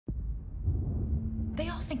They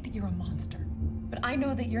all think that you're a monster. But I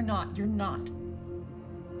know that you're not. You're not.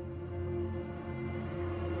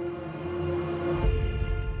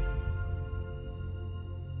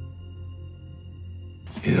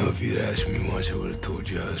 You know, if you'd asked me once, I would have told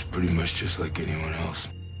you I was pretty much just like anyone else.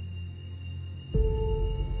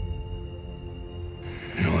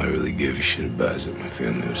 And all I really gave a shit about is that my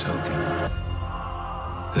family was healthy. That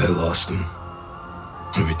I lost them.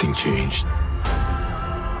 Everything changed.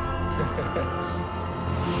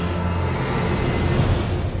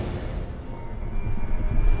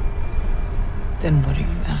 Then what are you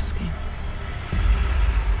asking?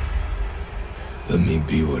 Let me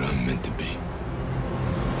be what I'm meant to be.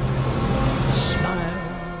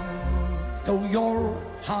 Smile, though your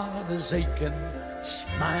heart is aching.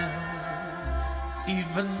 Smile,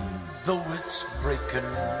 even though it's breaking.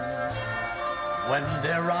 When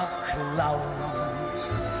there are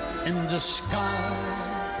clouds in the sky,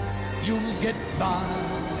 you'll get by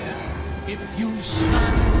if you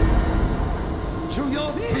smile. Through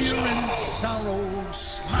your fear and sorrow,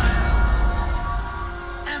 smile,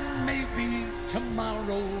 and maybe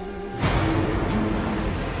tomorrow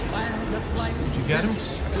Did you get him?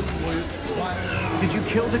 Did you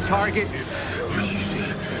kill the target?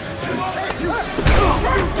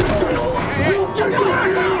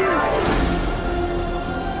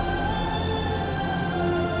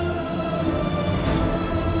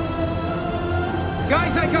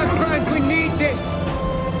 Guys like us, Frank, we need this.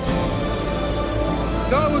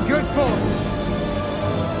 It's all we're good for.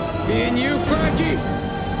 Me and you, Frankie,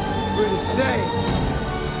 we're the same.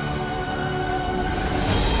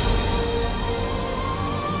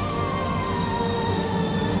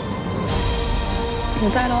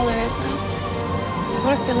 Is that all there is now?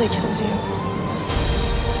 What if Billy kills you?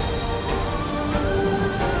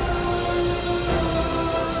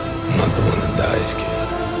 I'm not the one that dies, kid.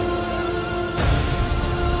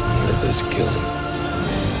 I'm the one that does the killing.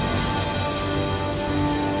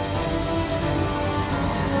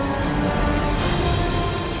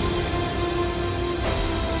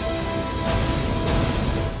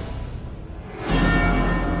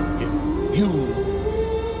 You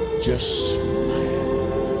just